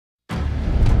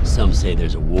Some say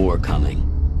there's a war coming.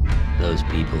 Those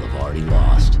people have already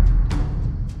lost.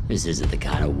 This isn't the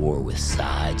kind of war with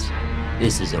sides.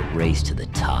 This is a race to the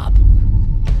top.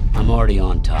 I'm already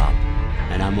on top,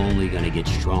 and I'm only gonna get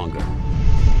stronger.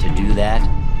 To do that,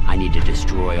 I need to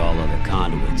destroy all other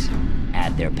conduits,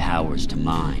 add their powers to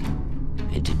mine.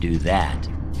 And to do that,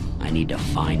 I need to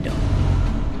find them.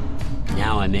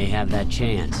 Now I may have that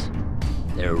chance.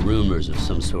 There are rumors of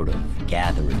some sort of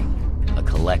gathering, a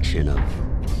collection of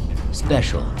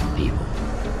special people.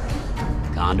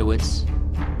 Conduits?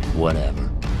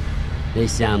 Whatever. They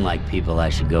sound like people I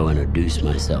should go introduce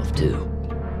myself to.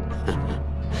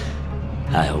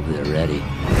 I hope they're ready.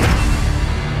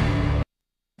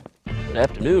 Good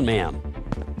afternoon, ma'am.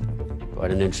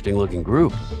 Quite an interesting looking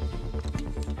group.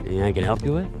 Anything I can help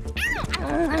you with?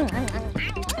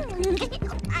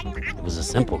 It was a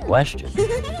simple question.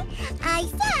 I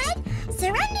said,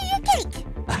 surrender your cake.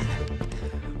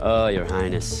 Oh, Your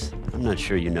Highness, I'm not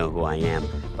sure you know who I am,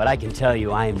 but I can tell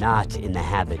you I am not in the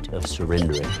habit of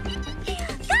surrendering.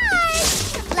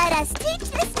 Guys, let us teach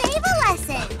this knave a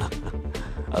lesson.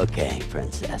 Okay,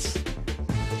 princess.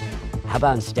 How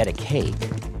about instead of cake,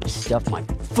 just stuff my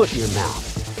foot in your mouth?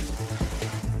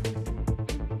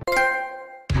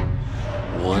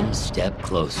 One step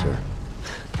closer.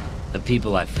 The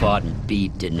people I fought and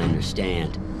beat didn't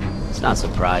understand. It's not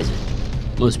surprising.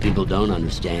 Most people don't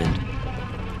understand.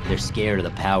 They're scared of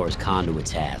the powers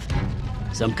conduits have.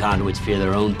 Some conduits fear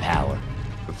their own power,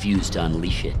 refuse to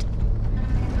unleash it.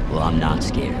 Well, I'm not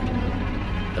scared.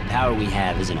 The power we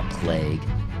have isn't a plague.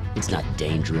 It's not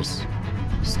dangerous.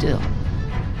 Still,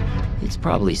 it's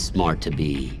probably smart to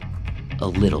be a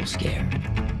little scared.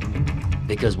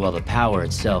 Because while the power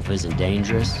itself isn't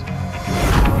dangerous,